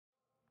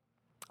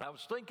I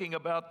was thinking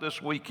about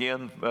this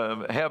weekend,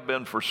 have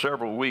been for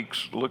several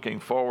weeks, looking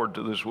forward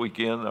to this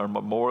weekend, our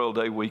Memorial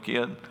Day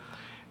weekend.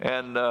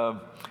 And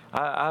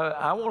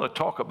I want to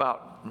talk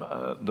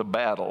about the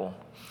battle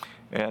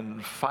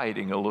and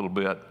fighting a little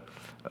bit.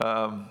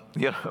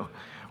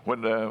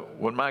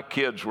 When my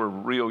kids were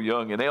real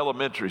young, in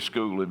elementary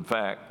school, in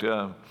fact,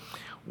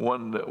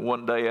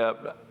 one day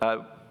I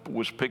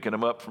was picking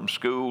them up from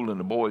school, and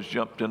the boys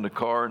jumped in the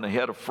car, and they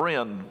had a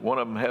friend. One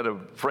of them had a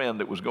friend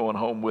that was going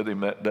home with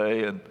him that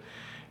day, and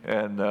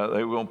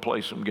they were going to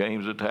play some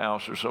games at the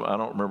house or something. I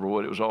don't remember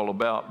what it was all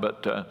about,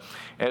 but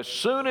as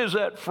soon as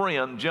that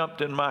friend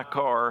jumped in my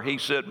car, he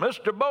said,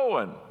 "Mr.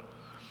 Bowen,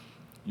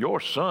 your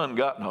son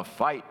got in a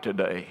fight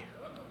today."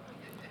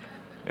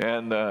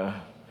 And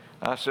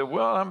I said,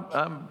 "Well,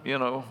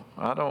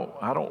 I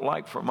don't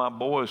like for my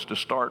boys to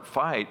start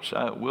fights.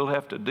 We'll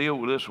have to deal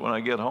with this when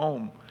I get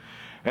home."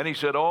 And he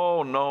said,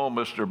 "Oh, no,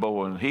 Mr.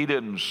 Bowen, he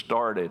didn't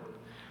start it."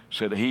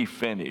 Said he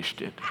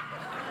finished it.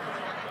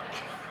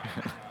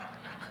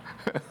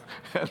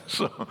 and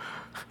so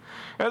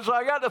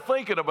I got to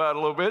thinking about it a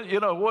little bit,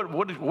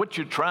 what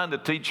you're trying to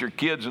teach your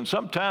kids. And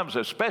sometimes,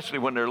 especially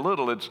when they're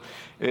little,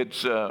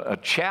 it's a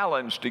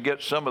challenge to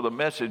get some of the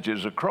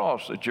messages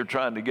across that you're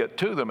trying to get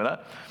to them. And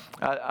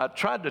I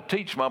tried to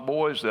teach my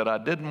boys that I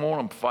didn't want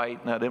them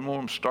fighting, I didn't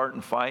want them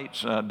starting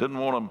fights, and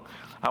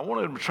I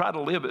wanted them to try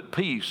to live at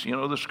peace. You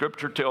know, the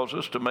scripture tells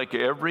us to make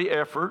every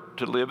effort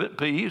to live at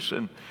peace,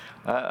 and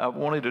I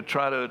wanted to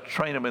try to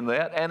train them in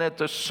that. And at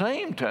the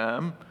same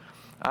time,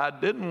 I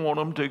didn't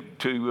want them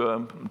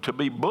to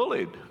be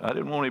bullied. I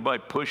didn't want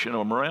anybody pushing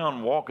them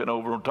around, walking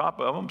over on top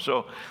of them.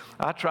 So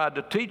I tried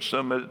to teach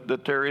them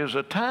that there is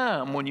a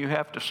time when you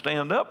have to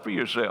stand up for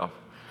yourself.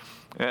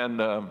 And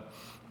the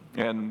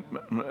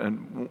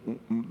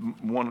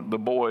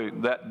boy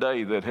that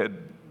day that had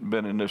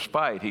been in this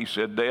fight, he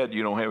said, "Dad,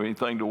 you don't have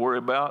anything to worry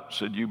about."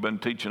 Said, "You've been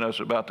teaching us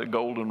about the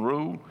golden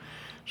rule."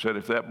 Said,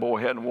 "If that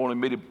boy hadn't wanted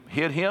me to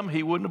hit him,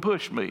 he wouldn't have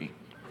pushed me.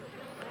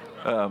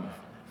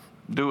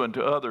 Doing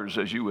to others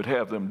as you would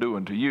have them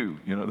doing to you."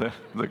 You know,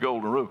 the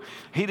golden rule.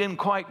 He didn't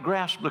quite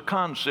grasp the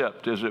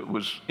concept as it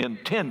was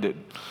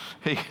intended.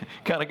 He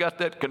kind of got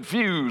that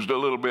confused a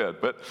little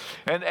bit.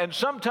 And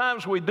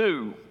sometimes we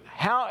do.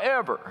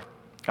 However,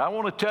 I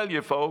want to tell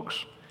you,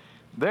 folks,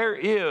 there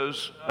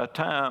is a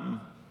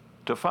time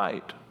to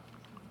fight.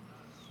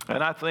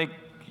 And I think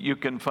you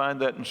can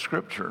find that in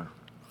Scripture.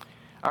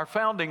 Our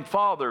founding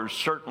fathers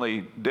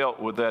certainly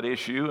dealt with that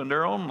issue in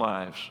their own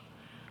lives.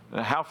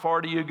 How far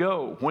do you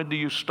go? When do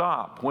you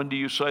stop? When do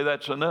you say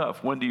that's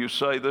enough? When do you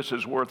say this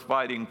is worth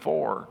fighting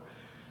for?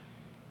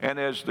 And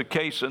as the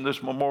case in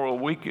this Memorial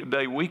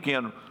Day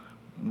weekend,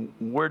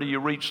 where do you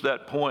reach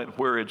that point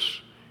where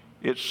it's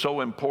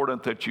so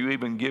important that you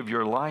even give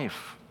your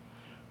life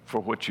for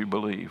what you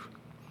believe?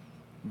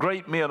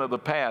 Great men of the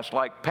past,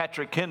 like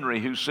Patrick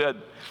Henry, who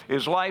said,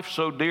 "Is life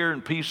so dear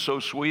and peace so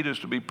sweet as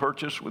to be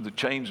purchased with the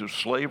chains of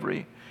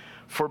slavery?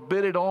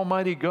 Forbid it,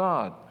 Almighty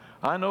God.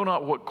 I know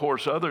not what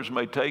course others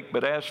may take,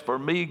 but as for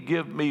me,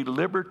 give me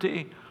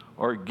liberty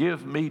or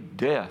give me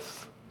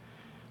death."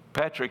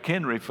 Patrick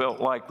Henry felt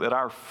like that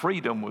our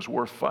freedom was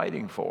worth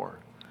fighting for.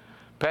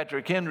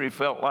 Patrick Henry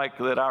felt like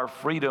that our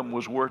freedom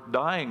was worth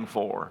dying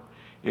for,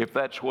 if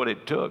that's what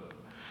it took.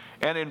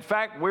 And in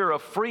fact, we're a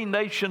free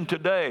nation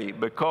today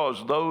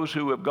because those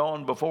who have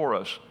gone before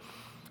us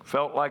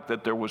felt like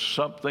that there was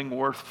something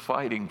worth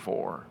fighting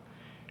for,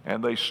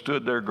 and they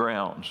stood their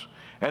grounds.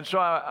 And so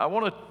I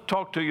want to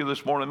talk to you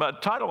this morning. The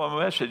title of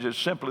my message is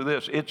simply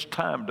this: it's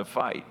time to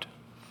fight.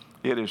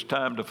 It is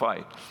time to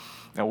fight.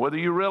 Now, whether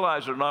you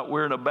realize it or not,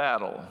 we're in a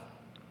battle.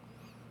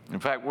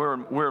 In fact,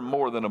 we're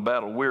more than a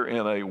battle. We're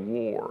in a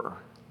war.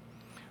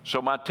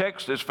 So my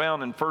text is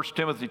found in 1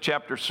 Timothy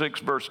chapter 6,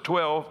 verse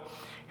 12.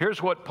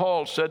 Here's what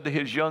Paul said to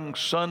his young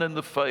son in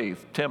the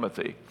faith,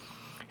 Timothy.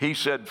 He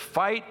said,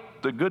 "Fight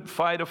the good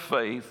fight of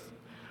faith,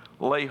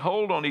 lay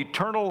hold on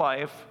eternal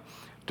life,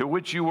 to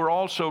which you were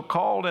also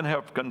called and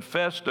have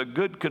confessed a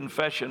good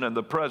confession in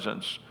the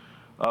presence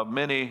of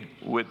many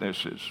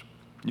witnesses."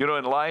 You know,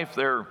 in life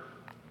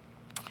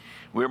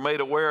we're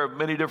made aware of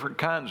many different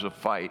kinds of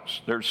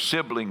fights. There's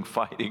sibling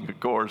fighting,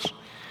 of course.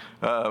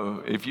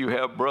 If you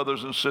have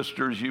brothers and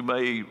sisters, you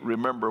may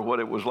remember what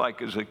it was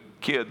like as a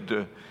kid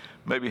to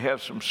maybe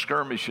have some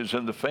skirmishes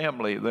in the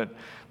family. That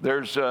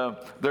there's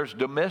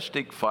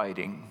domestic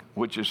fighting,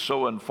 which is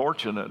so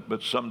unfortunate,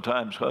 but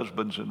sometimes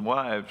husbands and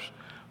wives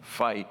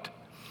fight.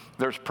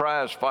 There's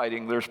prize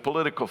fighting, there's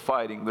political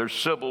fighting, there's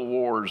civil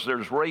wars,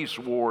 there's race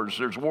wars,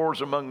 there's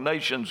wars among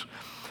nations.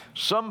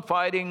 Some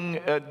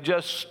fighting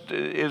just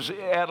is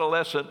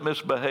adolescent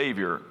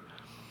misbehavior.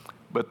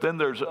 But then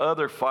there's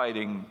other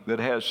fighting that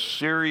has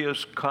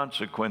serious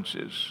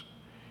consequences.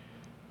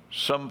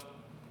 Some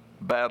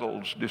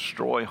battles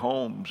destroy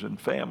homes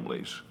and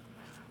families.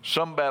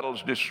 Some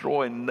battles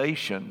destroy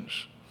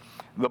nations.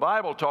 The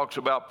Bible talks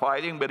about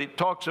fighting, but it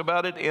talks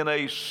about it in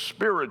a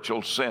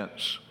spiritual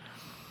sense.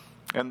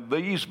 And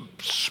these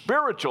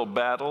spiritual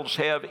battles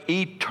have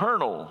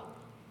eternal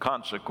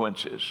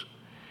consequences.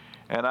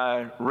 And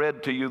I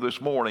read to you this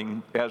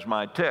morning as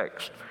my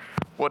text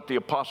what the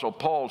Apostle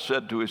Paul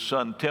said to his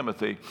son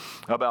Timothy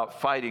about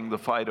fighting the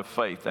fight of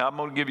faith. Now, I'm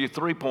going to give you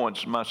 3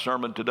 points in my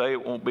sermon today.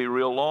 It won't be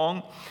real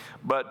long,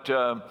 but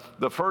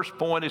the first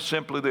point is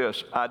simply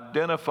this: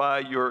 identify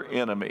your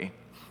enemy.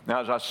 Now,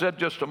 as I said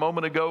just a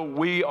moment ago,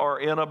 we are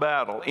in a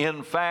battle.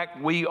 In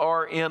fact, we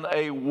are in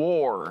a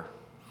war.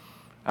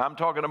 I'm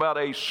talking about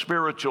a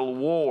spiritual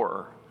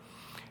war.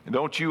 And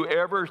don't you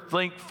ever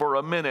think for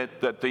a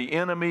minute that the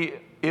enemy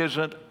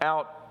isn't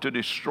out to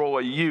destroy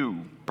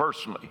you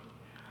personally.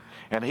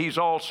 And he's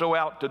also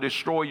out to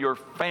destroy your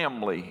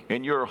family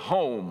and your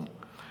home,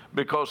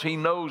 because he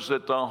knows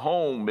that the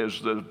home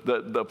is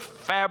the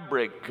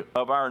fabric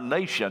of our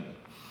nation.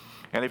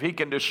 And if he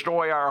can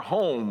destroy our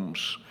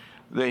homes,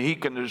 then he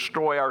can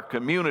destroy our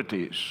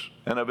communities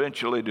and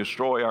eventually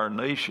destroy our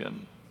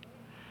nation.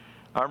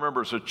 I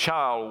remember as a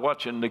child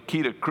watching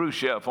Nikita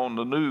Khrushchev on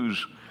the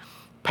news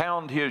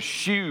pound his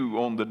shoe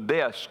on the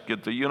desk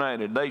at the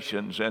United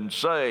Nations and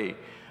say,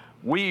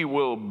 "We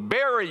will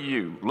bury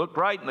you." Look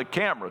right in the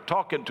camera,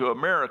 talking to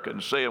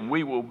Americans, saying,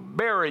 "We will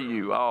bury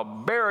you. I'll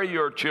bury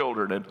your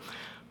children." And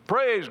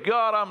praise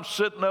God, I'm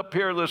sitting up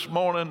here this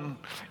morning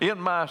in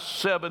my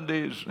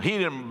 70s. He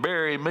didn't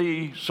bury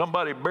me.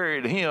 Somebody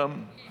buried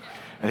him.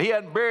 And he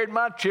hadn't buried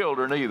my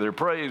children either.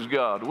 Praise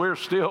God. We're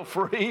still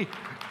free.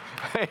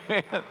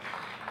 Amen.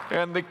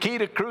 And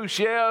Nikita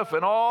Khrushchev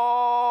and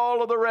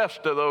all of the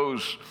rest of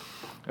those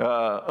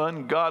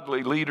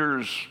ungodly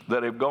leaders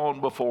that have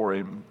gone before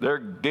him, they're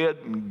dead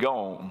and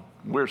gone.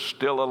 We're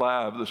still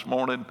alive this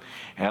morning.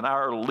 And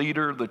our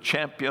leader, the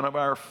champion of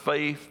our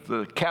faith,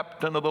 the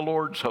captain of the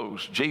Lord's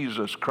host,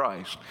 Jesus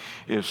Christ,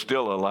 is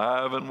still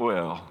alive and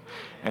well.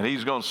 And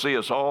he's going to see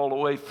us all the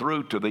way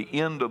through to the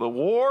end of the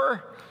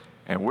war,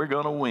 and we're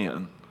going to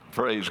win.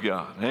 Praise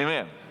God.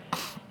 Amen.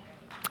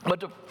 But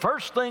the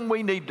first thing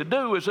we need to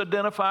do is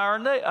identify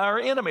our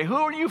enemy. Who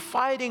are you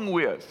fighting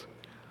with?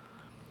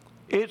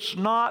 It's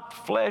not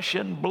flesh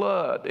and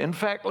blood. In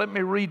fact, let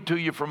me read to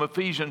you from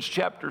Ephesians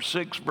chapter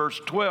 6, verse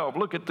 12.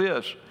 Look at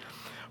this.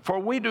 "For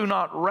we do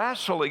not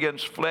wrestle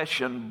against flesh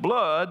and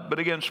blood, but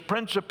against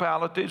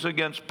principalities,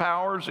 against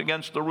powers,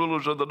 against the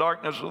rulers of the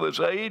darkness of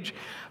this age,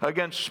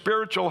 against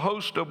spiritual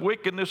hosts of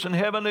wickedness in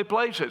heavenly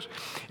places."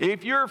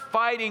 If you're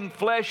fighting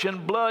flesh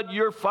and blood,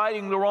 you're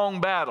fighting the wrong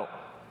battle.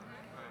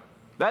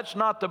 That's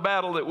not the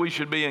battle that we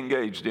should be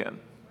engaged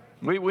in.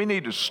 We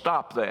need to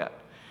stop that.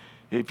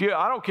 I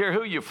don't care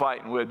who you're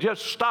fighting with,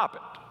 just stop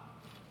it.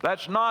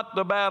 That's not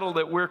the battle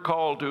that we're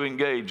called to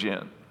engage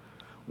in.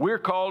 We're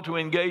called to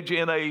engage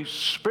in a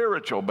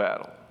spiritual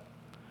battle.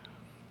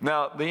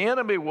 Now, the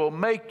enemy will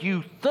make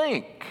you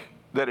think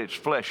that it's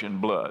flesh and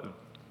blood.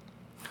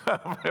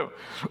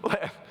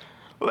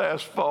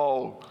 Last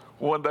fall,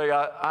 one day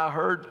I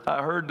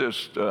heard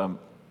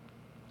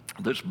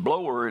this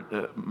blower,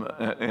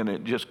 and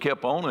it just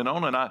kept on,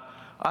 and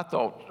I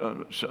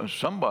thought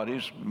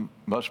somebody's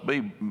must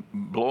be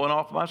blowing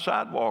off my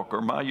sidewalk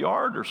or my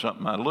yard or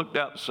something. I looked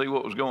out to see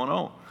what was going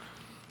on.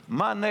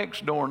 My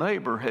next door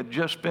neighbor had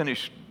just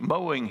finished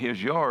mowing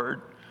his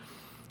yard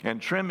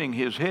and trimming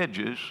his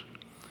hedges,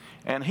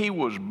 and he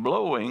was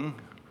blowing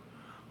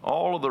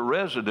all of the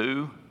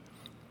residue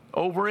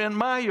over in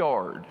my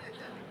yard.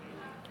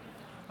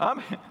 I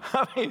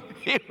mean,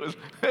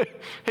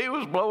 he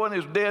was blowing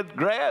his dead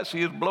grass.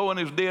 He was blowing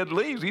his dead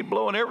leaves. He was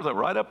blowing everything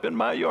right up in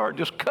my yard,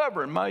 just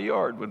covering my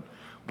yard with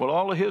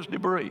all of his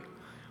debris.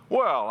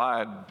 Well,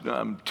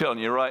 I'm telling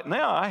you right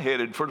now, I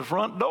headed for the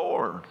front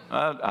door.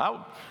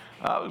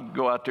 I would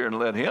go out there and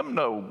let him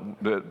know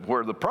that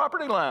where the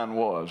property line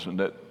was, and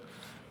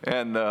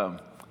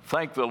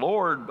thank the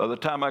Lord, by the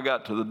time I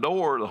got to the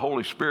door, the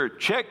Holy Spirit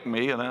checked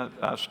me, and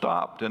I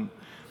stopped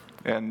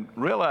and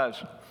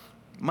realized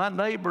my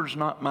neighbor's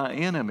not my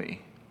enemy.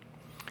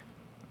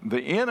 The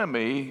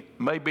enemy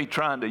may be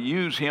trying to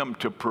use him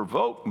to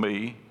provoke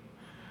me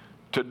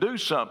to do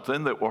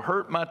something that will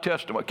hurt my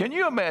testimony. Can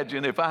you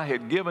imagine if I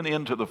had given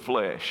in to the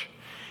flesh?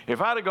 If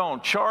I'd have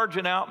gone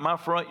charging out my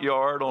front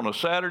yard on a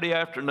Saturday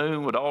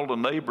afternoon with all the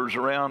neighbors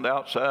around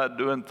outside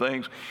doing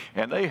things,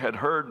 and they had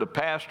heard the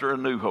pastor of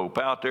New Hope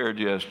out there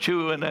just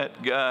chewing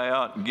that guy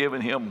out and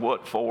giving him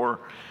what for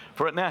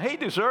it. Now, he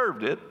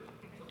deserved it.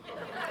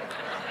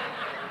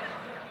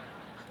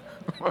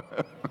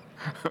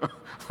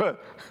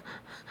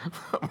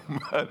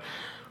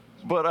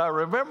 But I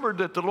remembered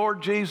that the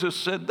Lord Jesus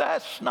said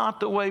that's not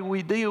the way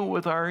we deal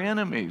with our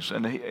enemies.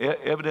 And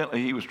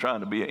evidently he was trying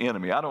to be an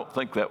enemy. I don't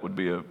think that would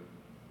be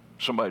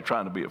somebody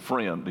trying to be a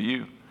friend. Do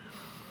you?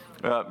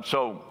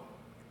 So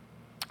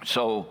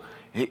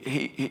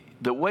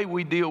the way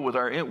we deal with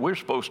we're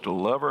supposed to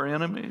love our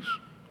enemies.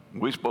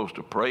 We're supposed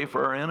to pray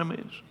for our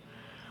enemies.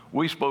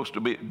 We're supposed to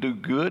do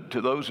good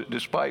to those that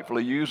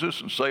despitefully use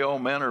us and say all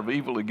manner of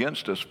evil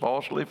against us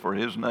falsely for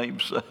his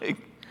name's sake.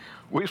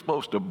 We're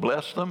supposed to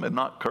bless them and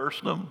not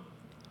curse them.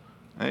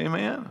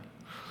 Amen.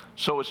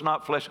 So it's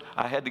not flesh.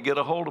 I had to get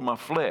a hold of my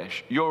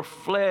flesh. Your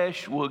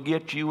flesh will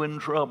get you in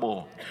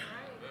trouble.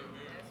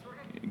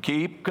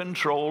 Keep keep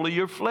control of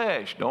your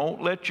flesh.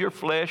 Don't let your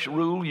flesh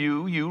rule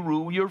you. You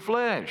rule your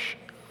flesh.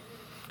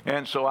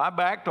 And so I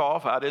backed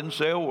off. I didn't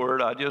say a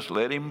word. I just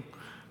let him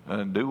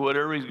do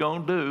whatever he's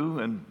going to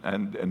do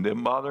and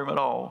didn't bother him at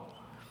all.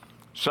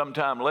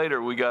 Sometime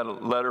later, we got a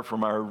letter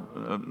from our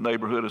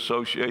neighborhood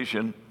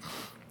association.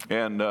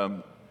 And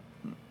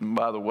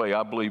by the way,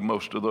 I believe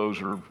most of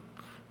those are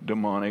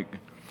demonic.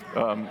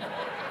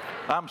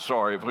 I'm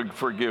sorry.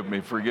 Forgive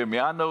me.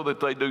 I know that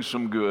they do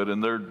some good,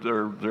 and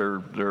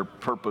their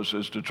purpose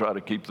is to try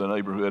to keep the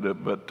neighborhood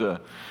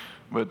up,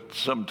 but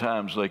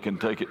sometimes they can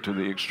take it to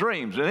the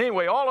extremes. And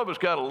anyway, all of us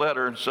got a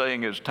letter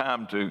saying it's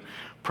time to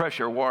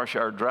pressure wash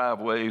our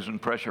driveways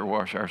and pressure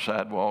wash our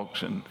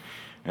sidewalks,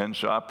 and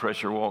so I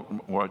pressure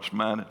wash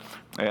mine.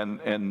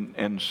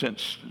 And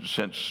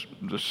since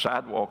the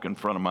sidewalk in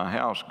front of my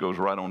house goes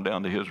right on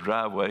down to his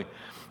driveway,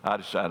 I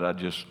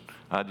decided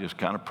I just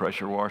kind of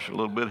pressure wash a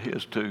little bit of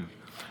his too.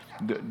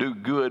 Do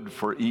good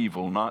for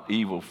evil, not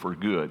evil for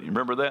good. You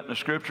remember that in the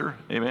scripture?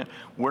 Amen.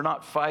 We're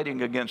not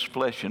fighting against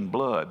flesh and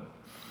blood.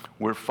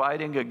 We're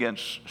fighting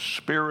against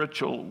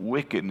spiritual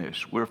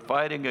wickedness. We're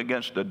fighting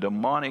against a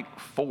demonic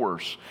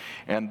force.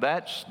 And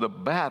that's the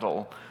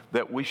battle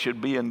that we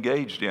should be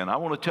engaged in. I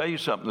want to tell you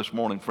something this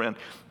morning, friend.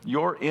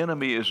 Your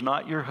enemy is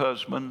not your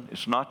husband.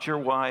 It's not your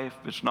wife.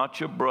 It's not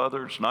your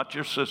brother. It's not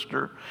your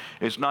sister.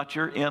 It's not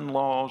your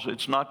in-laws.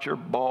 It's not your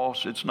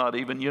boss. It's not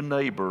even your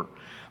neighbor.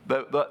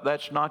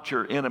 That's not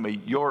your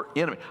enemy. Your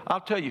enemy.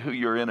 I'll tell you who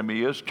your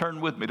enemy is. Turn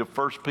with me to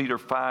 1 Peter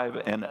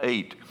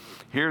 5:8.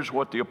 Here's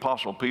what the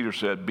Apostle Peter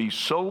said. Be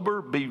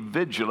sober, be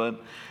vigilant,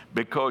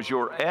 because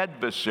your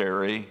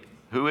adversary,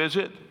 who is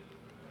it?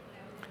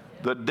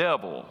 The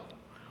devil,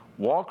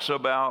 walks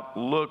about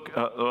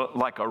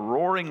like a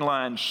roaring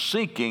lion,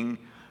 seeking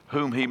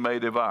whom he may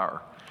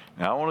devour.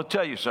 Now, I want to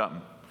tell you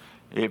something.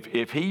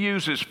 If he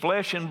uses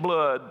flesh and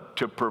blood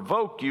to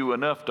provoke you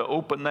enough to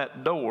open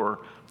that door,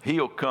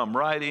 he'll come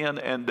right in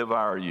and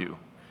devour you,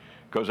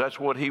 because that's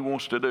what he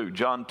wants to do.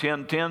 John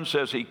 10:10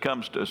 says he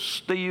comes to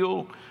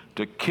steal,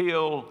 to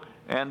kill,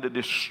 and to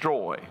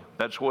destroy.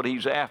 That's what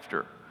he's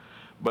after.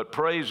 But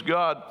praise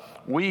God,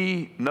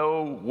 we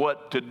know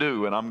what to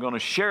do. And I'm going to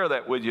share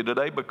that with you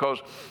today,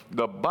 because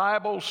the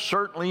Bible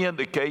certainly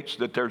indicates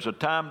that there's a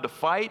time to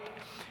fight.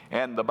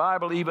 And the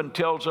Bible even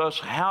tells us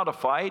how to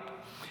fight.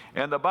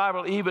 And the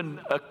Bible even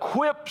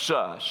equips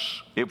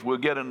us, if we'll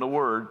get in the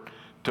Word,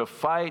 to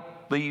fight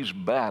these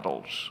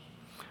battles.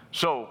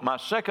 So my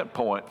second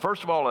point,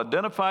 first of all,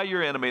 identify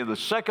your enemy. The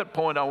second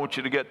point I want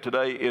you to get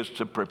today is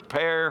to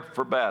prepare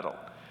for battle.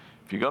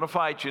 If you're going to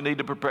fight, you need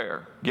to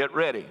prepare. Get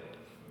ready.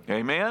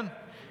 Amen?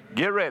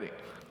 Get ready.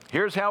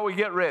 Here's how we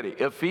get ready.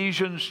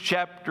 Ephesians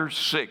chapter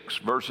 6,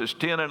 verses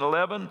 10 and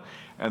 11,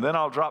 and then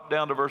I'll drop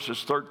down to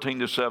verses 13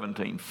 to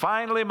 17.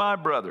 Finally, my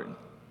brethren,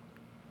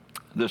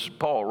 this is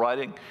Paul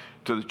writing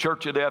to the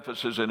church at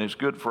Ephesus, and it's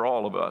good for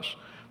all of us.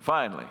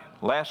 Finally,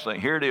 last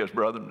thing, here it is,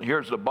 brethren.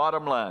 Here's the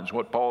bottom line, is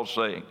what Paul's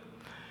saying.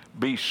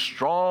 Be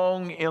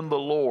strong in the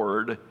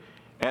Lord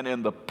and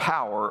in the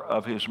power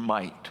of his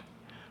might.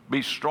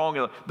 Be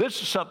strong.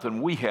 This is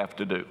something we have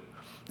to do.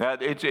 Now,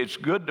 it's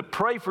good to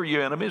pray for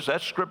your enemies.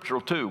 That's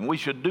scriptural too, and we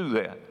should do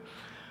that.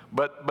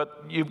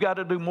 But you've got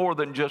to do more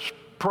than just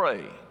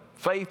pray.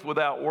 Faith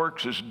without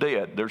works is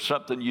dead. There's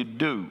something you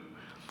do.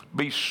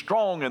 Be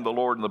strong in the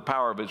Lord and the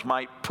power of his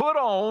might. Put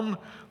on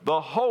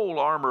the whole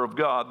armor of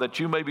God, that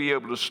you may be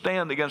able to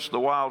stand against the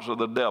wiles of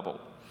the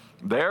devil.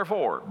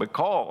 Therefore,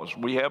 because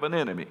we have an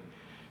enemy,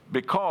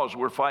 because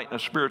we're fighting a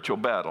spiritual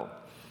battle,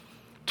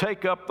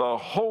 take up the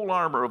whole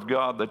armor of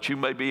God, that you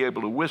may be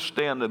able to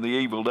withstand in the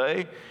evil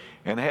day.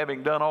 And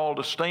having done all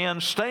to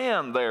stand,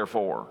 stand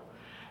therefore,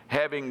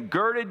 having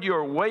girded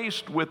your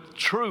waist with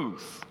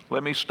truth.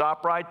 Let me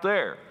stop right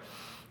there.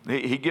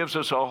 He gives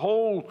us a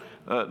whole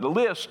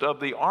list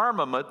of the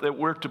armament that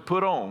we're to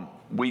put on.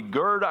 We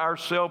gird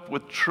ourselves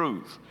with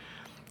truth.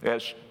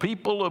 As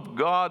people of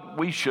God,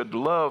 we should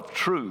love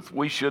truth.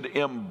 We should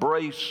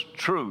embrace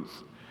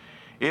truth.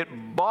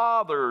 It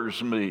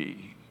bothers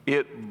me,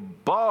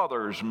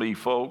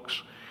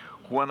 folks,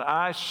 when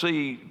I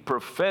see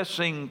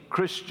professing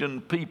Christian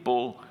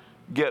people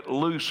get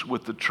loose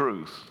with the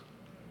truth.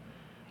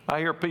 I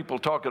hear people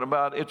talking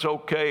about it's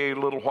okay, a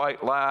little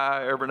white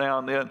lie every now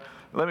and then.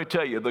 Let me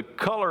tell you, the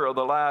color of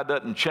the lie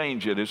doesn't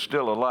change it. It's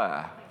still a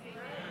lie.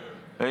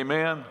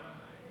 Amen?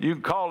 You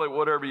can call it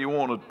whatever you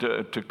want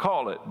to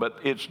call it, but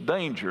it's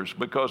dangerous,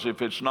 because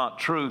if it's not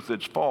truth,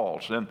 it's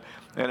false. And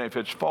if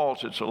it's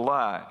false, it's a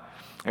lie.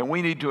 And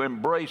we need to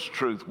embrace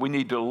truth. We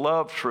need to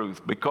love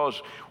truth,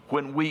 because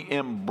when we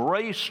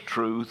embrace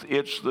truth,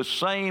 it's the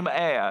same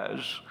as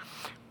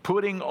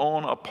putting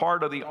on a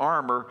part of the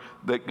armor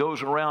that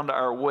goes around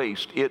our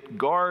waist. It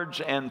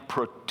guards and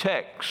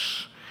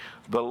protects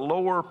the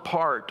lower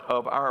part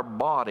of our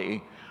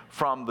body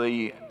from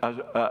the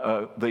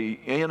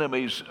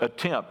enemy's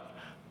attempt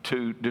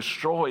to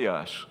destroy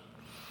us.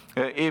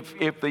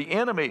 If the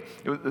enemy,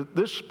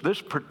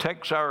 this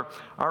protects our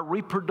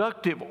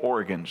reproductive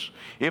organs.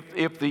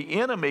 If the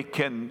enemy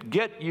can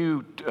get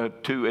you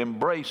to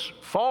embrace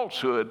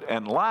falsehood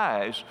and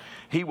lies,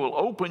 he will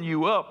open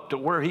you up to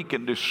where he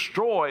can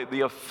destroy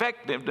the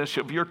effectiveness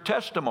of your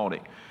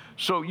testimony.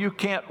 So you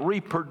can't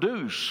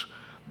reproduce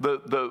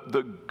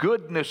the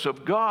goodness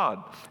of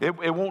God.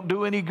 It won't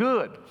do any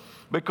good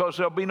because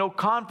there'll be no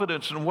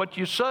confidence in what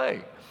you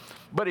say.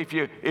 But if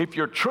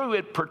you're true,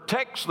 it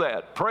protects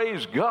that.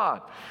 Praise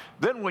God.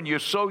 Then when you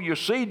sow your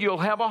seed, you'll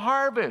have a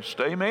harvest.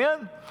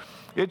 Amen?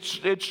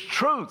 It's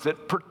truth.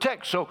 It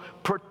protects. So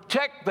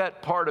protect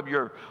that part of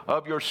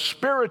your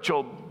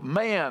spiritual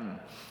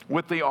man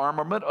with the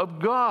armament of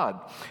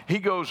God. He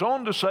goes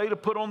on to say to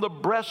put on the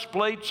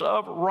breastplates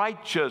of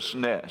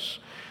righteousness.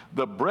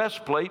 The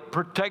breastplate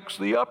protects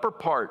the upper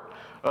part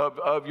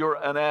of your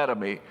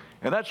anatomy.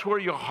 And that's where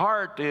your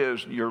heart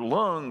is, your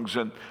lungs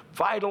and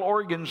vital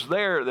organs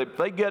there. If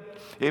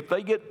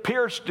they get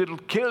pierced, it'll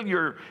kill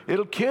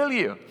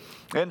you.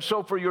 And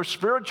so for your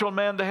spiritual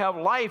man to have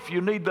life,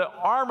 you need the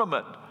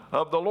armament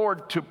of the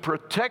Lord to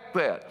protect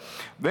that.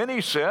 Then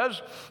he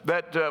says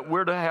that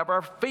we're to have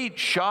our feet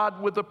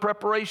shod with the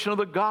preparation of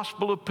the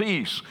gospel of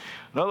peace.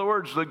 In other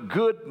words, the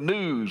good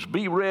news.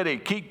 Be ready.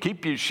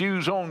 Keep your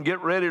shoes on.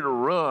 Get ready to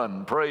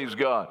run. Praise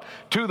God.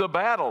 To the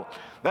battle.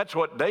 That's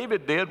what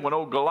David did when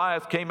old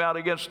Goliath came out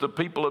against the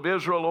people of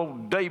Israel.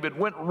 Old David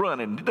went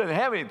running. He didn't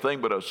have anything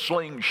but a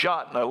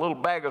slingshot and a little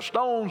bag of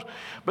stones,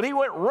 but he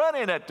went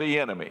running at the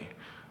enemy.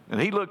 And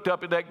he looked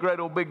up at that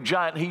great old big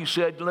giant and he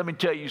said, let me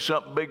tell you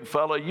something, big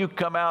fella. You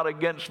come out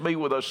against me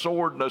with a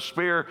sword and a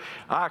spear.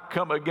 I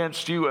come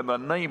against you in the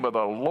name of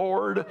the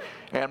Lord.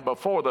 And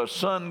before the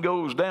sun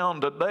goes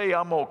down today,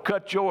 I'm going to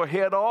cut your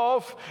head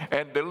off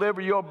and deliver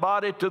your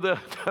body to the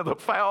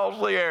fowls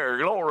of the air.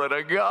 Glory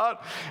to God.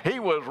 He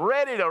was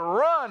ready to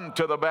run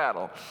to the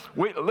battle.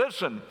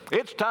 Listen,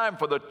 it's time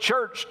for the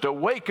church to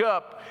wake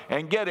up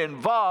and get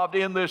involved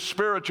in this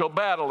spiritual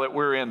battle that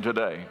we're in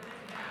today.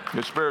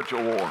 The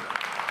spiritual war.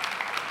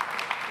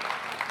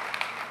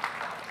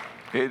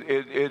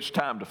 It's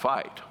time to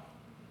fight.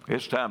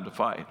 It's time to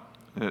fight.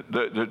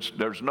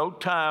 There's no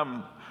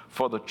time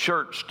for the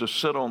church to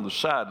sit on the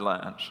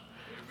sidelines.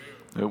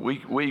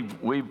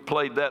 We've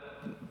played that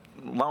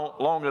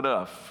long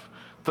enough.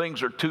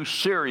 Things are too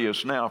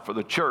serious now for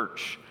the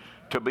church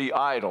to be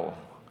idle.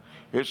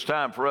 It's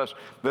time for us.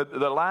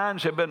 The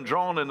lines have been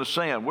drawn in the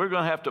sand. We're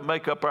going to have to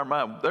make up our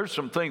mind. There's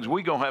some things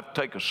we're going to have to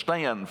take a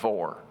stand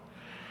for.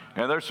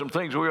 And there's some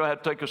things we're going to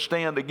have to take a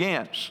stand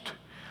against.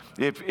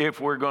 If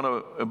we're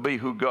going to be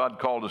who God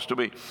called us to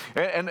be.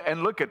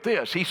 And look at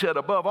this. He said,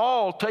 above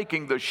all,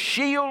 taking the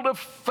shield of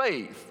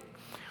faith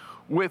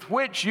with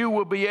which you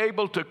will be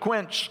able to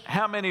quench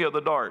how many of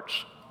the darts?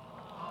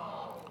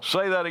 All.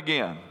 Say that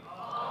again.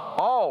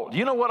 All. Do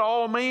you know what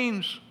all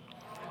means?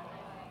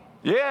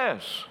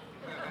 Yes.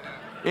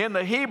 In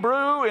the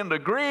Hebrew, in the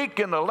Greek,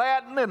 in the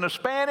Latin, in the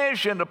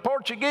Spanish, in the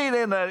Portuguese,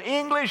 in the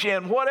English,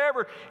 in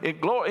whatever,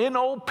 in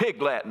old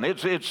pig Latin,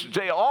 it's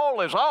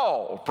all is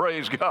all,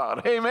 praise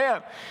God,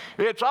 amen.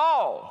 It's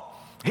all.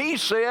 He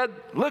said,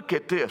 look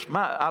at this.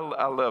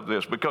 I love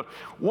this because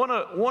one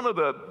of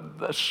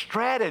the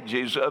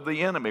strategies of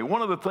the enemy,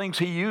 one of the things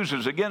he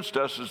uses against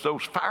us is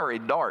those fiery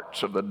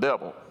darts of the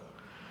devil.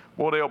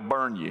 Boy, they'll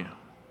burn you.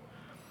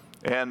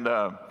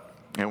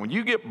 And when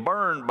you get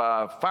burned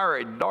by a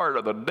fiery dart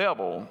of the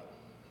devil,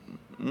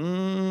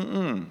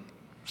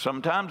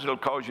 sometimes it'll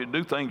cause you to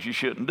do things you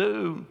shouldn't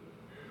do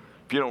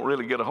if you don't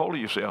really get a hold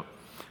of yourself.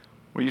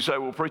 Well, you say,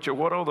 well, preacher,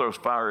 what are those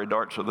fiery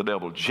darts of the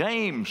devil?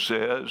 James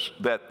says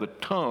that the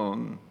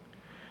tongue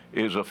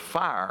is a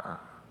fire.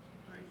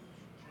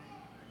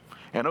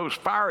 And those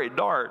fiery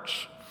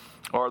darts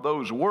are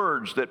those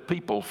words that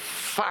people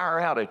fire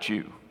out at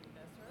you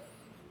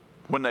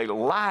when they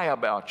lie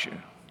about you,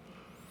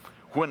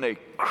 when they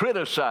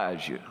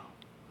criticize you,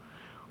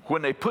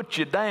 when they put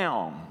you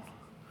down,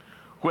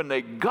 when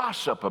they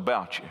gossip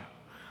about you.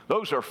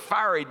 Those are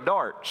fiery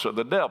darts of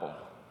the devil.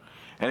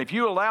 And if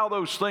you allow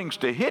those things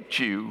to hit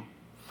you,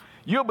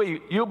 you'll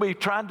be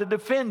trying to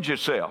defend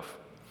yourself.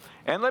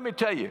 And let me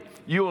tell you,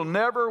 you'll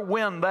never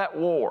win that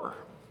war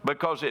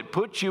because it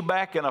puts you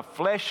back in a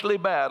fleshly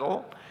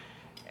battle.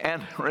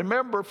 And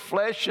remember,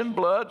 flesh and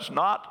blood's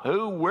not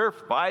who we're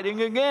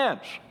fighting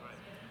against.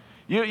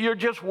 You're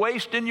just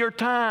wasting your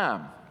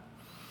time.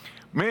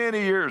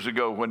 Many years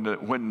ago,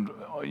 when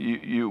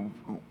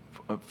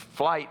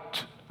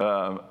flight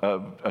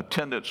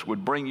attendants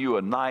would bring you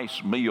a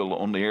nice meal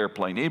on the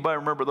airplane. Anybody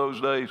remember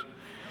those days?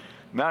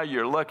 Now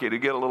you're lucky to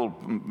get a little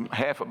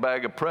half a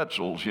bag of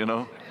pretzels, you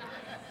know.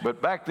 But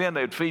back then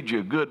they'd feed you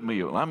a good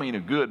meal. I mean a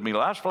good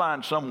meal. I was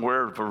flying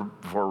somewhere for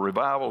a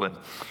revival,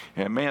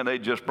 and man, they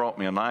just brought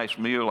me a nice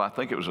meal. I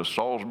think it was a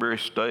Salisbury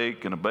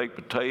steak and a baked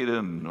potato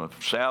and a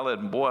salad.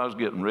 And boy, I was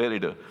getting ready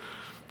to.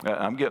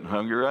 I'm getting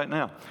hungry right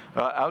now.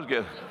 I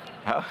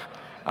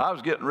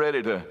was getting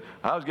ready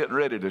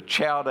to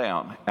chow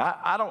down.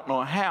 I don't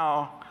know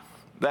how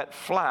that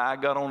fly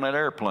got on that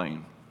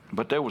airplane,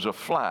 but there was a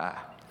fly.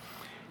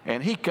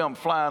 and he come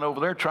flying over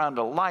there trying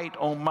to light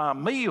on my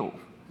meal.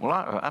 Well,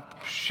 I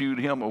shooed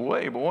him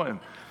away, boy,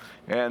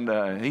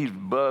 and he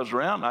buzzed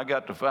around. I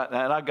got to fight,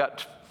 and I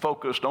got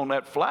focused on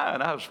that fly,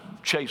 and I was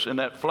chasing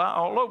that fly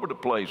all over the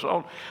place.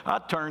 I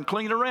turned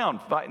clean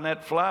around fighting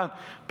that fly.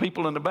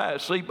 People in the back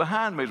seat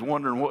behind me was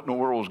wondering what in the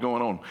world was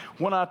going on.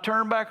 When I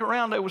turned back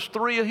around, there was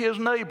 3 of his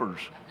neighbors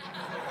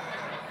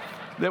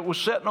that was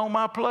sitting on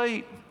my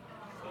plate.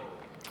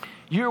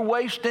 You're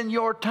wasting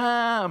your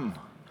time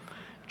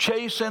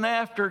chasing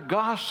after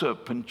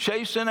gossip and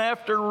chasing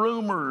after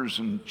rumors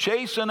and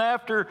chasing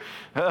after,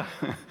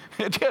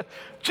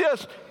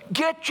 just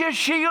get your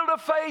shield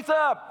of faith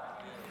up.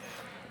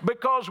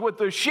 Because with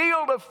the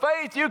shield of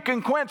faith, you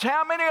can quench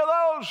how many of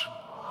those?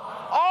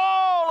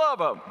 All of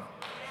them.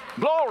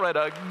 Glory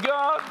to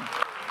God.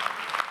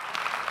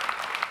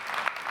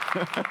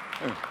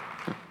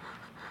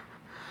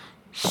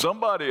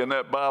 Somebody in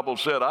that Bible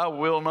said, I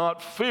will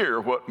not fear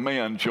what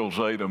men shall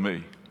say to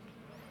me.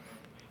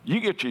 You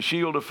get your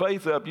shield of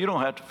faith up, you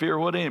don't have to fear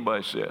what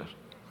anybody says.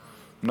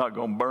 Not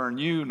going to burn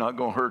you, not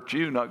going to hurt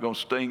you, not going to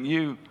sting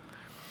you.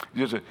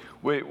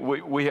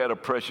 We had a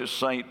precious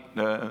saint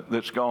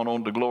that's gone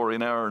on to glory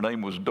now. Her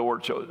name was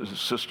Dorch,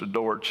 Sister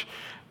Dorch.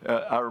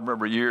 I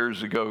remember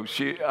years ago,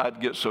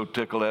 I'd get so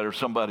tickled at her.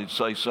 Somebody'd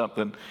say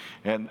something,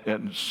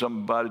 and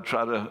somebody'd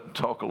try to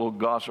talk a little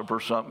gossip or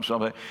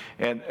something.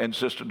 And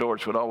Sister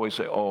Dorch would always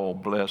say, oh,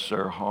 bless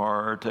their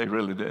heart. They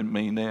really didn't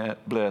mean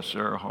that. Bless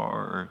their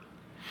heart.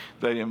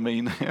 They didn't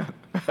mean that.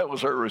 That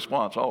was her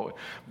response always.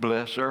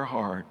 Bless their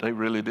heart. They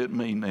really didn't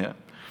mean that.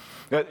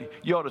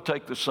 You ought to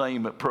take the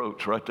same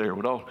approach right there.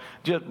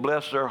 Just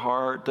bless their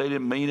heart. They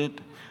didn't mean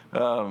it.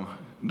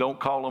 Don't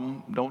call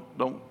them.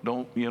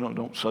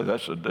 Don't say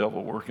that's the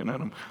devil working in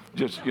them.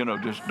 Just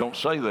don't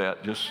say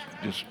that. Just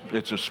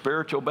it's a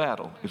spiritual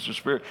battle. It's a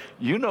spirit.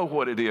 You know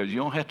what it is. You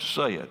don't have to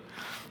say it.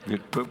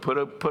 Put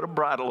a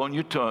bridle on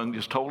your tongue.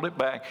 Just hold it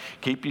back.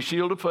 Keep your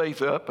shield of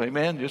faith up.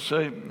 Amen. Just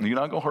say, you're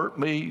not going to hurt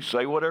me.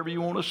 Say whatever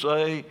you want to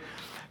say.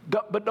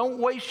 But don't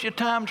waste your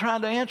time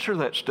trying to answer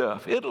that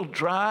stuff. It'll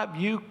drive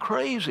you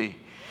crazy.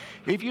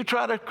 If you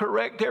try to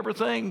correct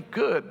everything,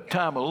 good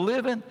time of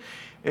living.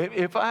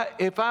 If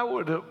I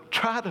were to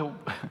try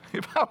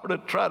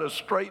to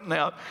straighten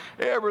out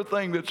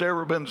everything that's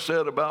ever been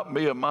said about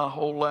me in my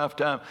whole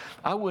lifetime,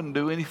 I wouldn't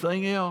do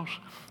anything else.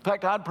 In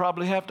fact, I'd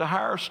probably have to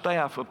hire a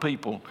staff of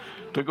people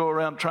to go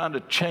around trying to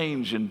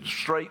change and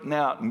straighten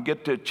out and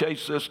get to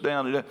chase this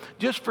down.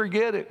 Just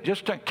forget it.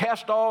 Just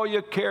cast all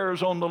your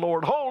cares on the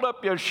Lord. Hold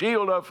up your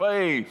shield of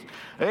faith.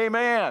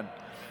 Amen.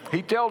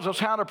 He tells us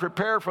how to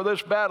prepare for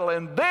this battle.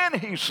 And then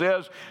he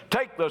says,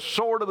 take the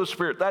sword of the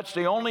Spirit. That's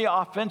the only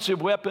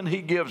offensive weapon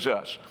he gives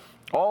us.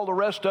 All the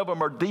rest of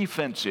them are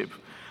defensive.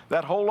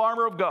 That whole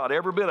armor of God,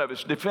 every bit of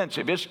it's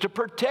defensive. It's to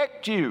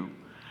protect you.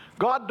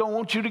 God don't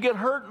want you to get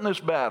hurt in this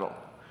battle.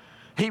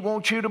 He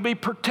wants you to be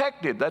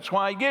protected. That's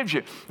why he gives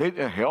you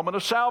a helmet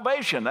of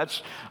salvation.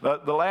 That's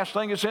the last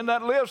thing that's in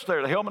that list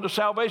there, the helmet of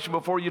salvation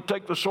before you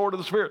take the sword of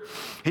the Spirit.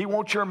 He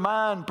wants your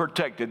mind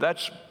protected.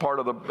 That's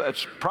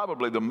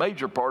probably the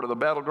major part of the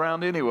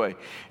battleground anyway,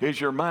 is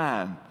your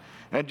mind.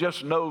 And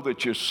just know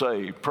that you're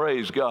saved.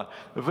 Praise God.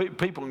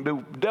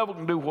 The devil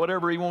can do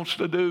whatever he wants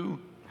to do.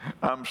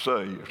 I'm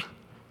saved.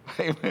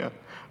 Amen.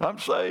 I'm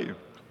saved.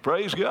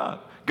 Praise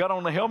God. Got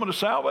on the helmet of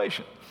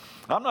salvation.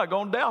 I'm not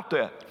going to doubt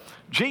that.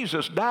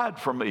 Jesus died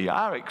for me.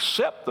 I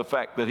accept the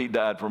fact that he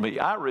died for me.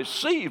 I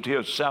received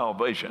his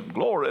salvation.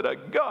 Glory to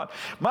God.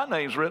 My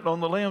name's written on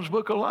the Lamb's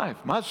Book of Life.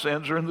 My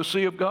sins are in the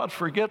sea of God's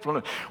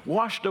forgetfulness,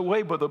 washed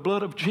away by the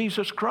blood of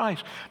Jesus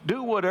Christ.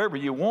 Do whatever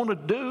you want to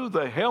do.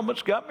 The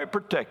helmet's got me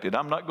protected.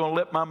 I'm not going to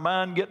let my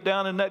mind get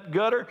down in that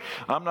gutter.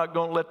 I'm not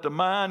going to let the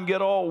mind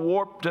get all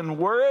warped and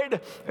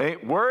worried.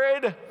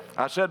 Worried?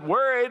 I said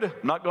worried.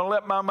 Not going to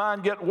let my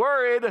mind get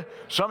worried.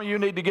 Some of you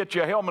need to get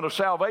your helmet of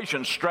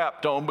salvation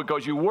strapped on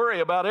because you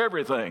worry about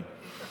everything.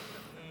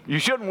 You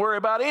shouldn't worry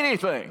about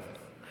anything.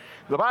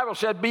 The Bible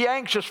said, be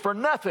anxious for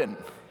nothing.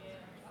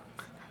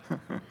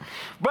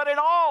 But in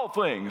all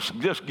things,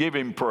 just give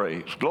him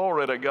praise.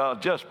 Glory to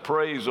God. Just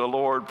praise the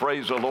Lord,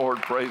 praise the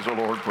Lord, praise the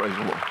Lord, praise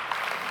the Lord.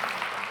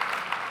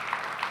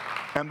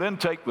 And then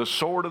take the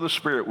sword of the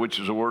Spirit, which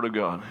is the Word of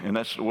God. And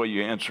that's the way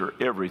you answer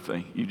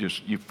everything.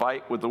 You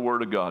fight with the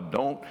Word of God.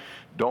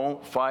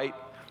 Don't fight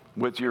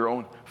with your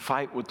own.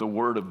 Fight with the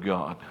Word of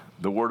God.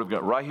 The Word of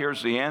God. Right here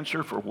is the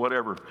answer for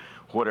whatever.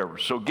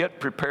 So get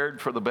prepared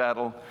for the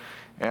battle.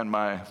 And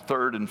my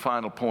third and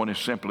final point is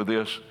simply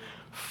this.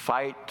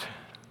 Fight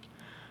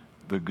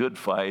the good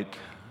fight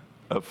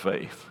of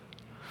faith.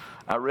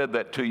 I read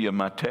that to you in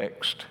my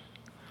text.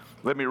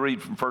 Let me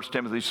read from 1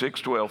 Timothy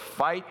 6:12.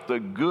 Fight the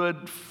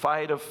good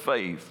fight of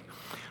faith.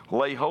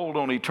 Lay hold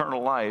on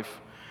eternal life,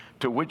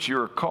 to which you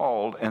are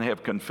called and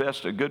have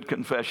confessed a good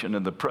confession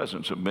in the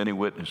presence of many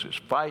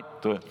witnesses.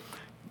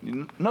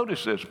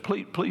 Notice this.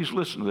 Please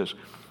listen to this.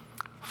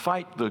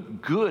 Fight the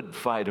good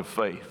fight of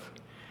faith.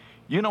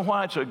 You know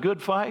why it's a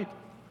good fight?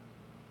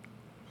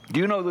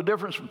 Do you know the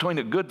difference between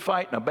a good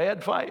fight and a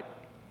bad fight?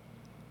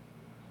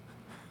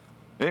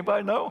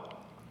 Anybody know?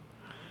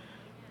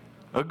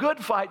 A good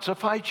fight's a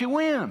fight you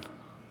win.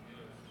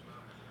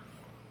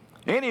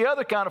 Any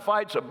other kind of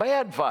fight's a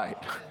bad fight.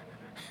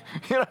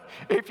 You know,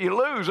 if you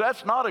lose,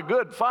 that's not a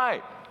good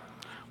fight.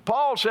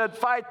 Paul said,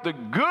 fight the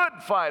good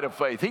fight of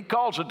faith. He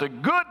calls it the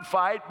good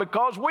fight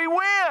because we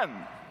win.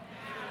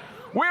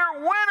 We're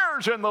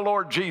winners in the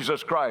Lord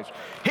Jesus Christ.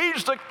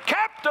 He's the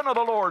captain of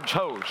the Lord's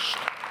host.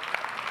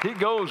 He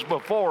goes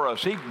before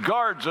us. He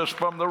guards us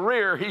from the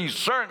rear. He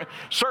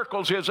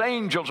circles His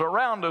angels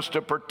around us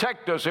to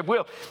protect us.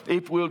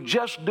 If we'll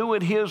just do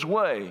it His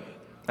way.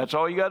 That's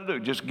all you got to do.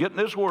 Just get in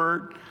this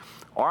Word.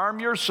 Arm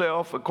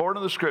yourself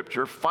according to the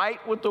Scripture.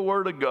 Fight with the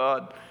Word of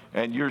God.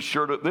 And you're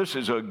sure that this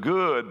is a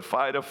good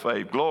fight of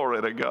faith.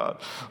 Glory to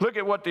God. Look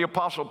at what the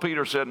Apostle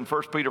Peter said in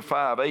 1 Peter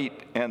 5:8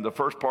 and the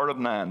first part of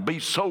 9. Be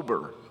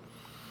sober.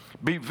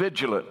 Be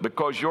vigilant,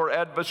 because your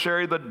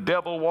adversary, the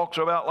devil, walks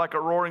about like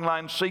a roaring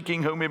lion,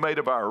 seeking whom he may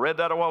devour. Read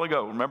that a while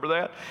ago. Remember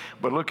that?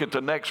 But look at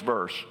the next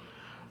verse.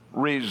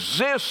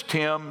 Resist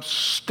him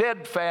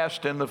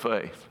steadfast in the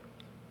faith.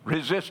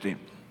 Resist him.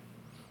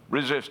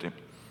 Resist him.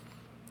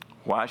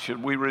 Why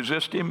should we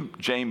resist him?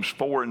 James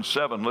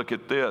 4:7. Look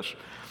at this.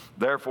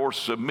 Therefore,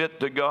 submit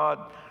to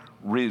God.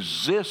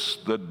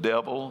 Resist the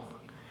devil,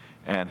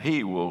 and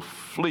he will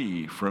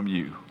flee from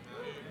you.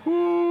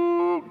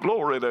 Ooh,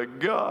 glory to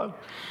God.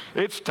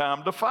 It's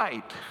time to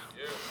fight.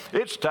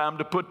 It's time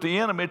to put the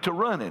enemy to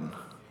running.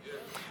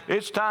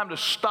 It's time to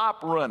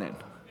stop running.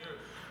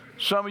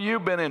 Some of you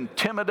have been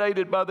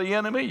intimidated by the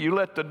enemy. You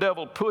let the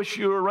devil push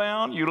you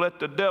around. You let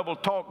the devil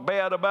talk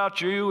bad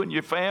about you and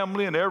your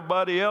family and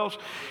everybody else.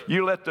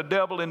 You let the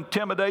devil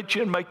intimidate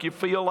you and make you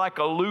feel like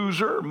a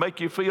loser, make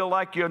you feel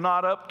like you're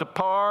not up to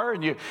par,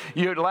 and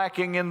you're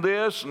lacking in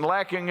this and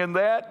lacking in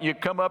that. You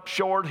come up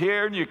short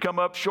here and you come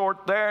up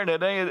short there,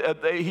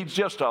 and he's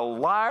just a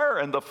liar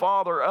and the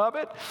father of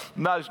it.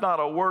 There's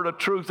not a word of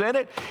truth in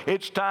it.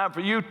 It's time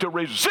for you to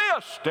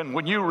resist, and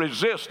when you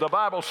resist, the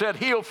Bible said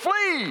he'll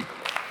flee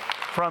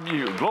from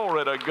you.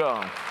 Glory to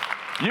God.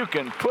 You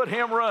can put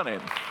him running.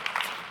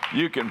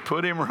 You can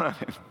put him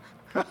running.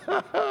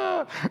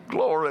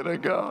 Glory to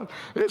God.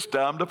 It's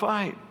time to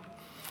fight.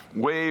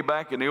 Way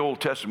back in the Old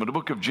Testament, the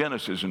book of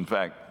Genesis, in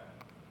fact,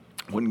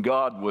 when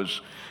God was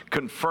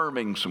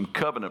confirming some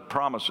covenant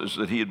promises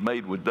that he had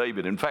made with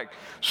David, in fact,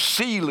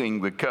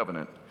 sealing the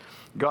covenant,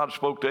 God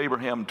spoke to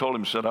Abraham and told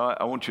him, said,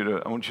 I want you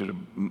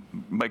to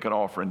make an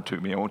offering to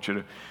me. I want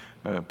you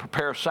to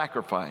prepare a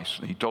sacrifice.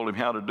 And he told him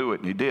how to do it,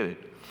 and he did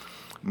it.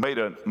 Made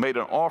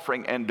an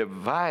offering and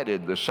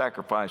divided the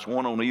sacrifice,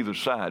 one on either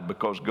side,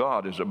 because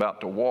God is about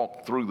to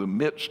walk through the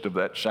midst of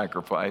that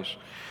sacrifice.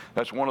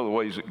 That's one of the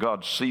ways that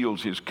God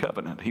seals his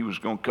covenant. He was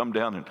going to come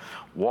down and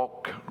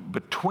walk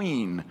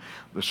between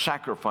the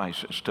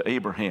sacrifices to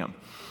Abraham,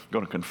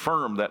 going to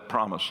confirm that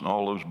promise and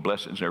all those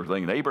blessings and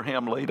everything. And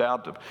Abraham laid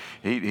out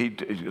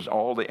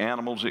all the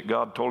animals that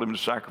God told him to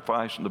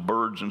sacrifice, and the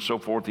birds and so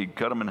forth. He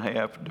cut them in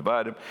half,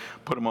 divided them,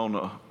 put them on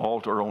the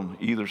altar on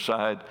either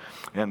side,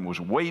 and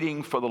was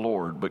waiting for the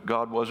Lord. But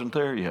God wasn't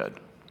there yet.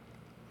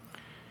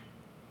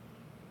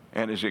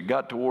 And as it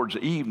got towards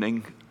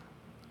evening,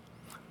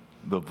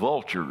 the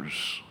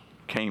vultures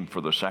came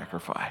for the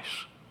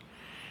sacrifice.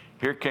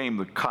 Here came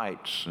the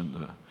kites and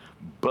the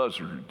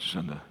buzzards,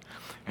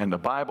 and the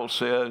Bible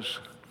says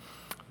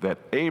that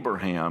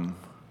Abraham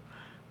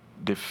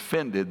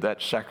defended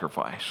that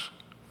sacrifice.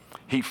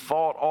 He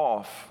fought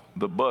off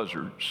the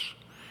buzzards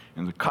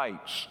and the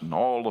kites and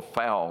all the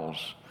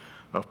fowls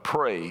of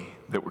prey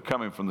that were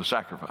coming from the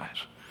sacrifice.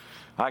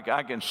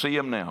 I can see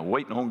him now,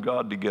 waiting on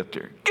God to get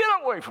there. Get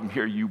away from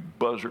here, you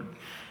buzzard.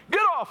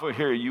 Get off of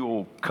here, you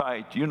old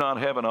kite. You're not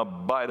having a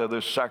bite of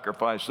this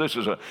sacrifice. This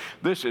is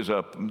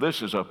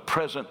a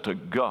present to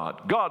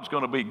God. God's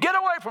going to be, get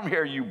away from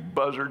here, you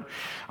buzzard.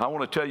 I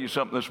want to tell you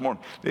something this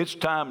morning. It's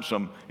time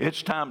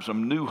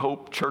some New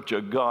Hope Church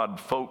of God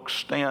folks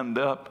stand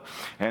up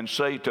and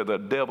say to the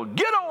devil,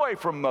 get away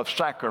from the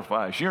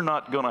sacrifice. You're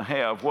not going to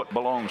have what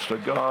belongs to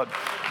God.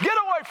 Get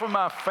away from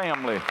my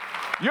family.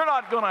 You're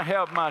not going to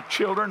have my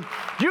children.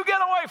 You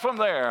get away from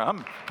there.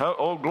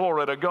 Oh,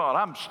 glory to God.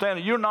 I'm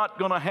standing. You're not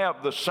going to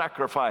have the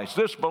sacrifice.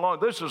 This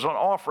is an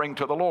offering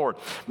to the Lord.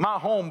 My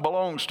home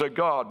belongs to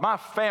God. My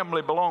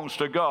family belongs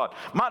to God.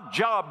 My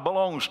job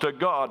belongs to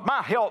God.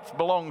 My health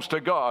belongs to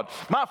God.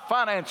 My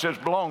finances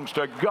belongs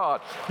to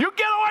God. You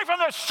get away from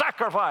this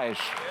sacrifice.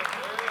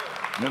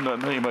 In the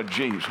name of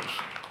Jesus.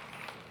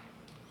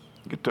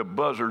 Get the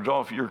buzzards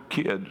off your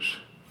kids.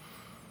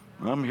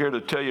 I'm here to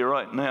tell you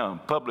right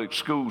now, public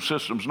school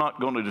system's not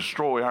going to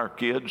destroy our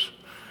kids.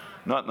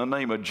 Not in the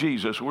name of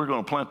Jesus. We're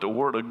going to plant the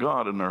Word of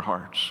God in their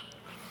hearts.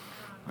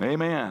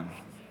 Amen.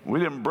 We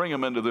didn't bring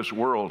them into this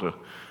world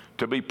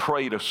to be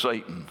prey to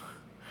Satan.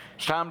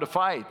 It's time to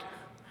fight.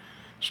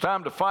 It's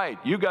time to fight.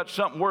 You got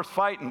something worth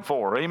fighting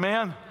for.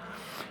 Amen.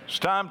 It's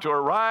time to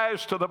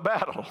arise to the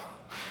battle.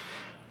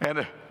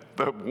 And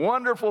the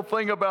wonderful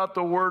thing about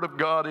the Word of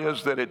God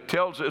is that it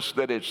tells us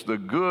that it's the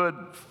good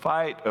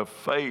fight of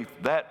faith.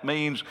 That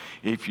means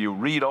if you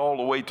read all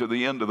the way to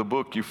the end of the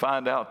book, you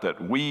find out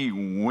that we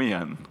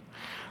win.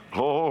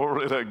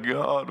 Glory to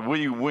God,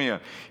 we win.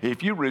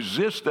 If you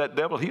resist that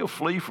devil, he'll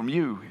flee from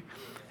you.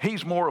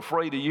 He's more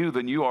afraid of you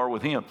than you are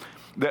with him.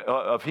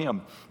 Of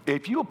him.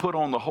 If you'll put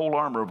on the whole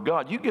armor of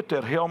God, you get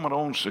that helmet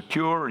on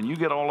secure and you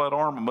get all that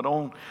armament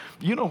on,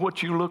 you know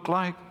what you look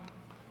like?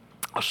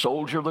 A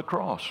soldier of the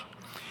cross.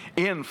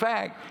 In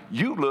fact,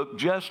 you look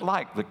just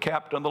like the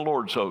captain of the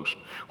Lord's host.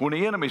 When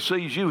the enemy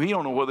sees you, he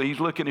don't know whether he's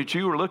looking at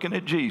you or looking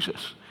at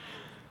Jesus.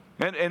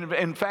 And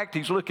in fact,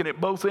 he's looking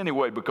at both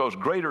anyway, because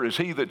greater is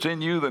he that's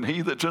in you than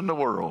he that's in the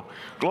world.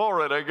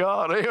 Glory to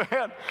God.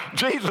 Amen.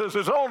 Jesus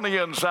is on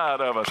the inside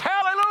of us.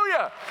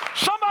 Hallelujah.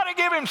 Somebody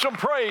give him some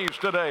praise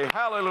today.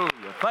 Hallelujah.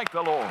 Thank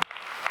the Lord.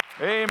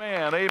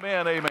 Amen.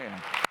 Amen.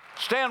 Amen.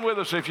 Stand with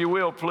us if you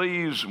will,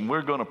 please. And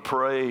we're going to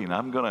pray. And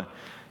I'm going to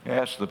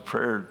ask the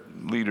prayer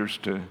leaders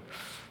to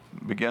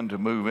begin to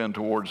move in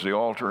towards the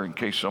altar in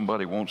case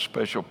somebody wants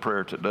special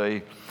prayer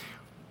today.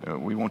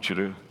 We want you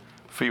to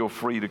feel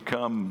free to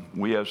come.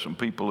 We have some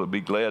people who'd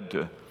be glad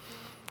to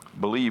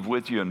believe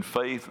with you in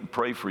faith and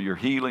pray for your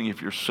healing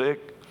if you're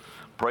sick.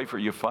 Pray for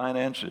your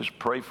finances.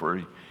 Pray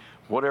for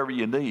whatever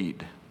you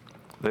need.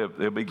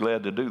 They'll be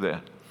glad to do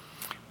that.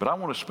 But I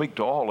want to speak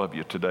to all of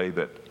you today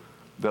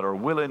that are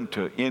willing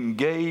to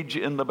engage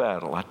in the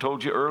battle. I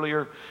told you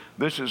earlier,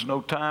 this is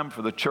no time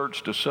for the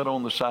church to sit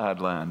on the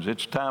sidelines.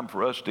 It's time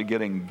for us to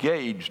get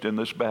engaged in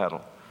this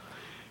battle.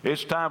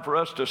 It's time for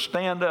us to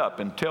stand up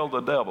and tell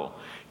the devil,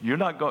 you're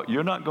not going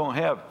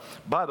to have,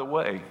 by the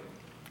way,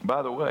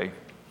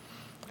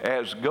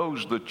 as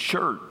goes the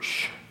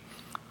church,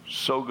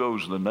 so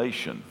goes the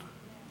nation.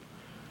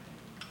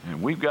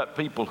 And we've got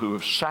people who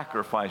have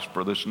sacrificed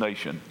for this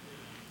nation.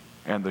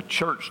 And the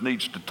church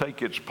needs to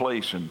take its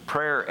place in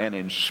prayer and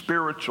in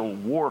spiritual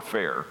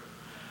warfare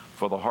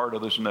for the heart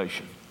of this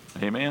nation.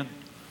 Amen?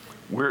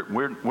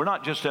 We're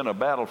not just in a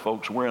battle,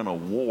 folks. We're in a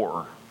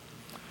war.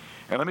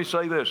 And let me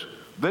say this.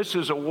 This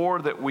is a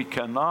war that we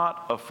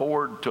cannot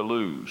afford to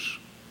lose.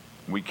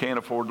 We can't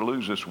afford to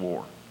lose this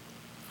war.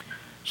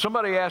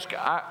 Somebody asked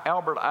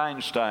Albert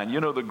Einstein,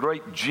 the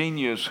great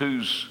genius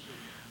whose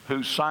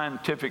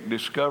scientific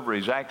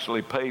discoveries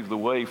actually paved the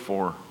way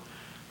for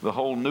the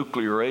whole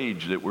nuclear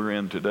age that we're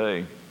in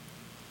today.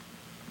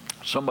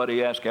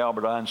 Somebody asked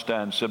Albert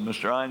Einstein, said,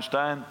 Mr.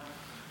 Einstein,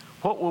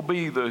 what will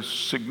be the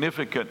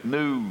significant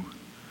new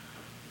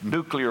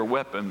nuclear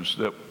weapons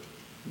that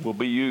will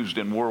be used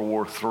in World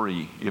War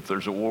III, if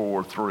there's a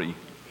World War III?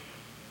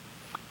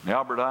 And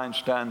Albert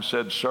Einstein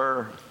said,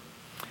 sir,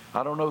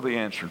 I don't know the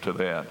answer to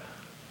that,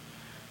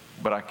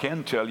 but I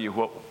can tell you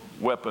what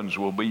weapons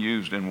will be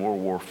used in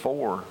World War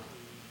IV.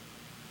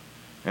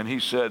 And he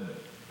said,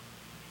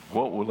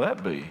 what will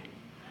that be?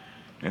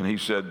 And he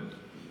said,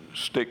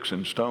 sticks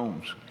and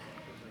stones.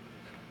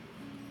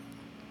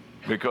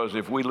 Because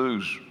if we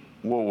lose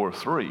World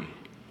War III,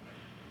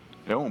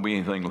 there won't be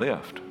anything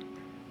left.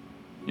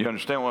 You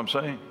understand what I'm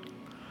saying?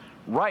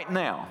 Right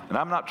now, and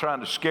I'm not trying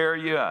to scare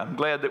you, I'm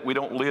glad that we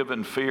don't live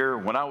in fear.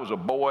 When I was a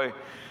boy,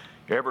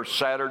 every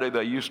Saturday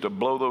they used to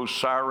blow those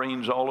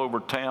sirens all over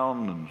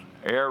town and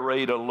air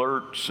raid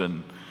alerts,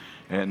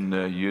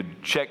 and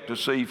you'd check to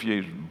see if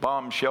your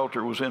bomb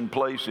shelter was in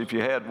place, if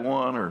you had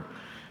one, or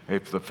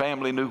if the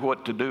family knew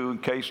what to do in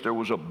case there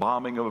was a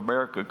bombing of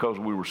America, because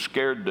we were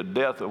scared to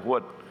death of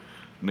what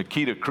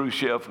Nikita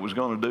Khrushchev was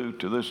going to do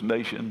to this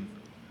nation.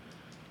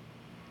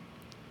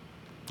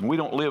 We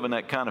don't live in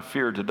that kind of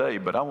fear today,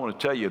 but I want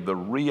to tell you the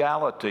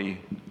reality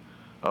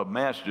of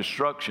mass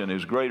destruction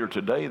is greater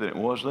today than it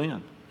was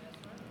then.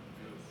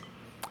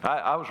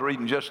 I was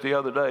reading just the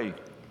other day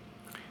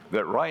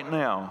that right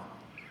now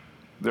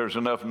there's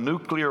enough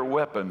nuclear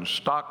weapons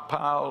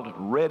stockpiled,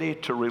 ready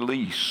to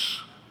release,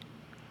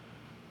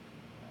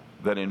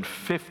 that in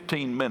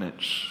 15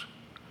 minutes,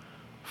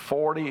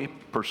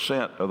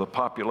 40% of the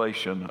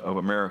population of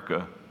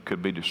America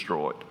could be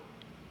destroyed.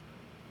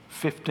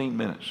 15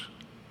 minutes.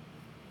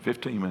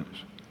 15 minutes.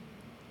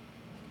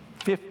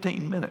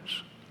 15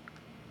 minutes.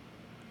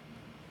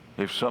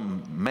 If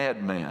some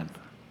madman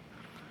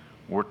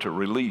were to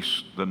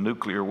release the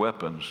nuclear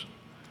weapons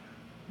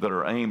that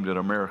are aimed at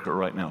America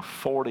right now,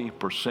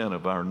 40%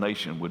 of our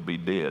nation would be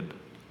dead.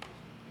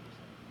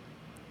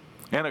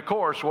 And of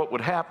course, what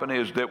would happen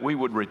is that we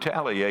would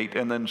retaliate,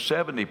 and then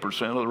 70%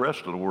 of the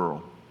rest of the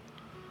world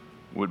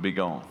would be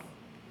gone.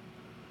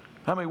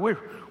 I mean,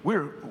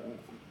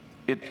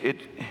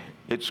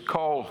 it's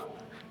called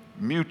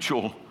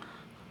mutual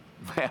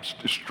mass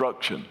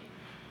destruction,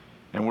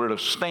 and we're at a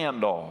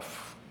standoff.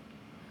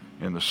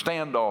 And the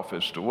standoff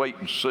is to wait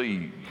and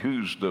see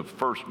who's the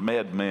first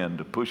madman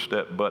to push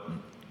that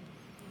button.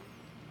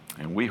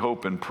 And we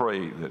hope and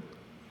pray that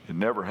it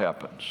never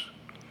happens.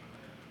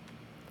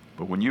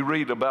 But when you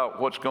read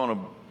about what's going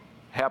to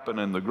happen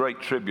in the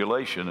Great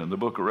Tribulation in the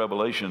book of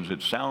Revelations,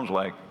 it sounds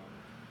like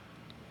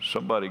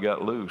somebody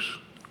got loose.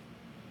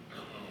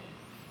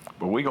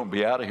 But we're going to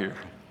be out of here.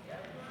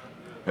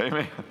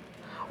 Amen.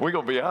 We're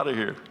going to be out of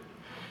here.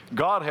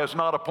 God has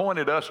not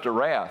appointed us to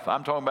wrath.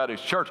 I'm talking about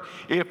His church.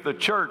 If the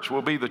church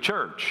will be the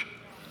church,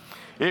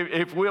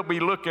 if we'll be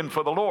looking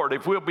for the Lord,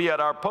 if we'll be at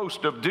our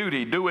post of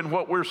duty doing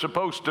what we're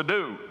supposed to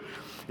do,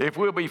 if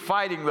we'll be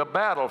fighting the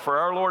battle for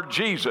our Lord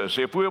Jesus,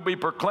 if we'll be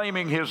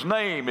proclaiming His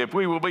name, if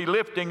we will be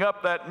lifting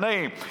up that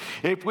name,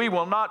 if we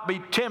will not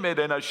be timid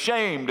and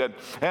ashamed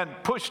and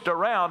pushed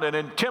around and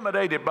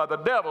intimidated by the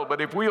devil,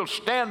 but if we'll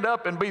stand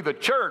up and be the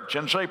church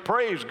and say,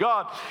 praise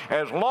God,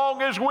 as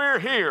long as we're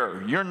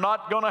here, you're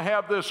not going to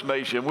have this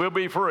nation. We'll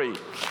be free.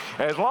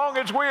 As long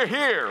as we're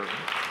here,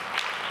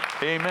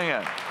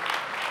 amen.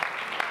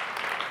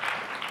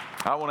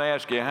 I want to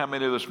ask you, how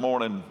many this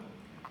morning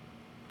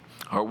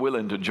are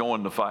willing to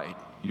join the fight?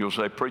 You'll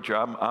say, preacher,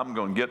 I'm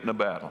going to get in the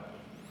battle.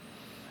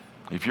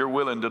 If you're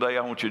willing today,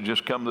 I want you to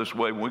just come this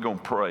way. We're going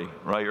to pray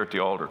right here at the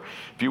altar.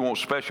 If you want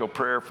special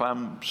prayer,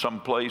 find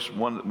some place.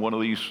 One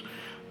of these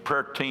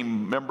prayer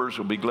team members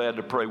will be glad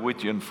to pray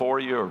with you and for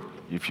you. Or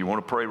if you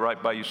want to pray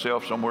right by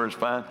yourself, somewhere is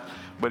fine.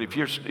 But if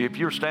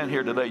you're standing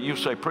here today, you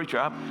say, preacher,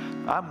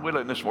 I'm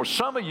willing this morning.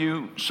 Some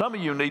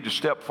of you need to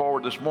step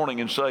forward this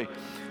morning and say,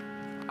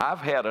 I've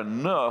had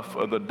enough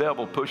of the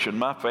devil pushing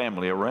my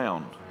family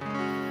around.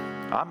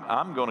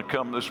 I'm going to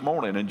come this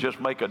morning and just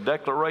make a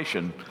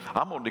declaration.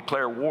 I'm going to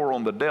declare war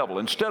on the devil.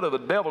 Instead of the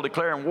devil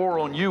declaring war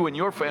on you and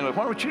your family,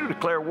 why don't you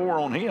declare war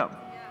on him?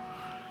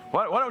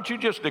 Why don't you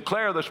just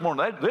declare this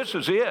morning, this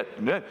is it.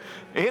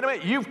 Enemy,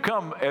 you've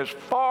come as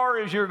far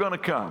as you're going to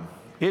come.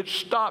 It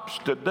stops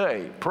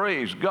today.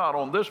 Praise God.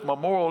 On this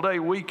Memorial Day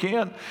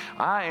weekend,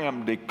 I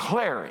am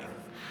declaring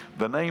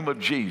the name of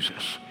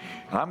Jesus.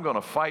 I'm going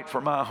to fight for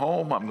my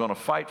home. I'm going to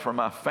fight for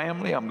my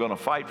family. I'm going to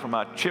fight for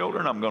my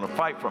children. I'm going to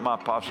fight for my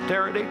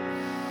posterity.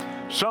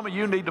 Some of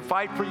you need to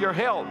fight for your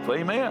health.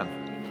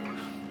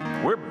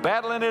 Amen. We're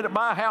battling it at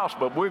my house,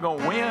 but we're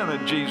going to win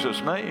in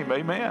Jesus' name.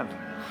 Amen.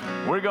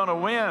 We're going to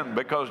win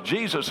because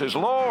Jesus is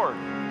Lord.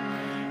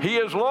 He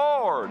is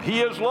Lord.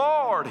 He is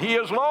Lord. He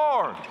is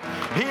Lord.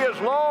 He is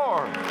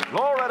Lord.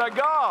 Glory to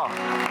God.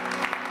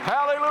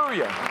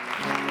 Hallelujah.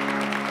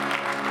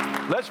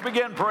 Let's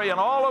begin praying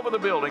all over the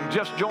building.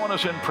 Just join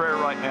us in prayer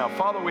right now.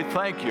 Father, we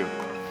thank you.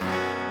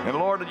 And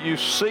Lord, you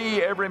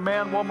see every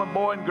man, woman,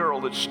 boy, and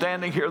girl that's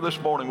standing here this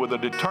morning with a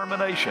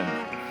determination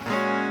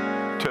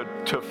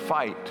to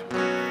fight.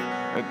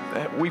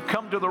 We've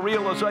come to the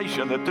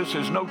realization that this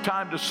is no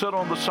time to sit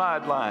on the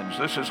sidelines.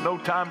 This is no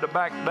time to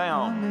back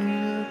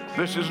down.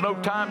 This is no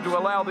time to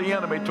allow the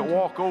enemy to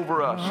walk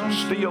over us and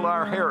steal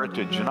our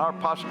heritage and our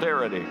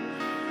posterity.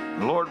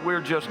 Lord,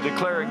 we're just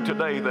declaring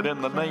today that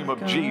in the name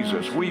of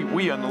Jesus,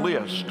 we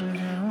enlist.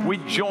 We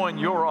join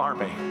your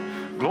army.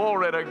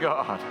 Glory to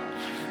God.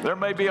 There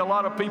may be a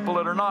lot of people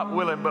that are not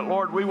willing, but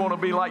Lord, we want to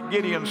be like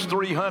Gideon's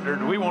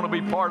 300. We want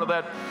to be part of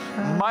that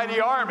mighty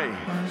army.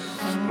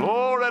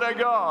 Glory to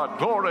God.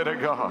 Glory to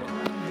God.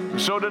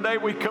 So today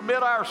we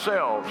commit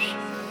ourselves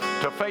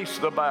to face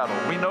the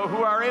battle. We know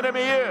who our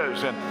enemy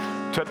is,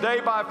 and today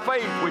by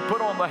faith we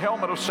put on the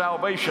helmet of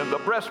salvation, the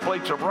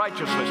breastplates of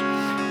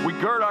righteousness. We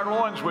gird our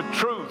loins with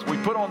truth. We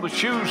put on the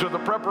shoes of the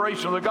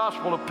preparation of the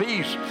gospel of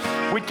peace.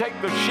 We take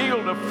the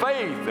shield of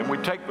faith, and we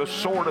take the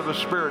sword of the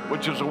Spirit,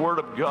 which is the word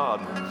of God.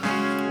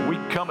 We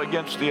come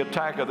against the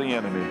attack of the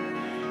enemy.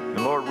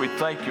 And Lord, we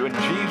thank you in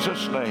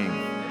Jesus' name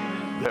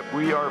that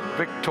we are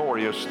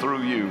victorious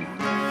through you.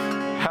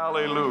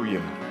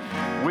 Hallelujah.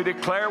 We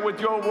declare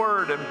with your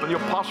word and the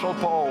Apostle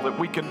Paul that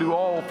we can do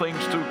all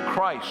things through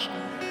Christ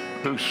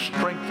who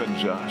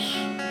strengthens us.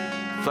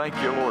 Thank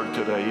you, Lord,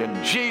 today.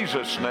 In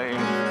Jesus' name,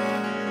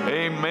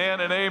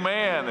 amen and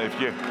amen. If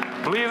you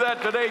believe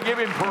that today, give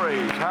him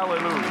praise.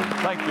 Hallelujah.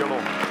 Thank you,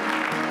 Lord.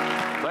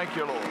 Thank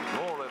you,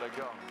 Lord.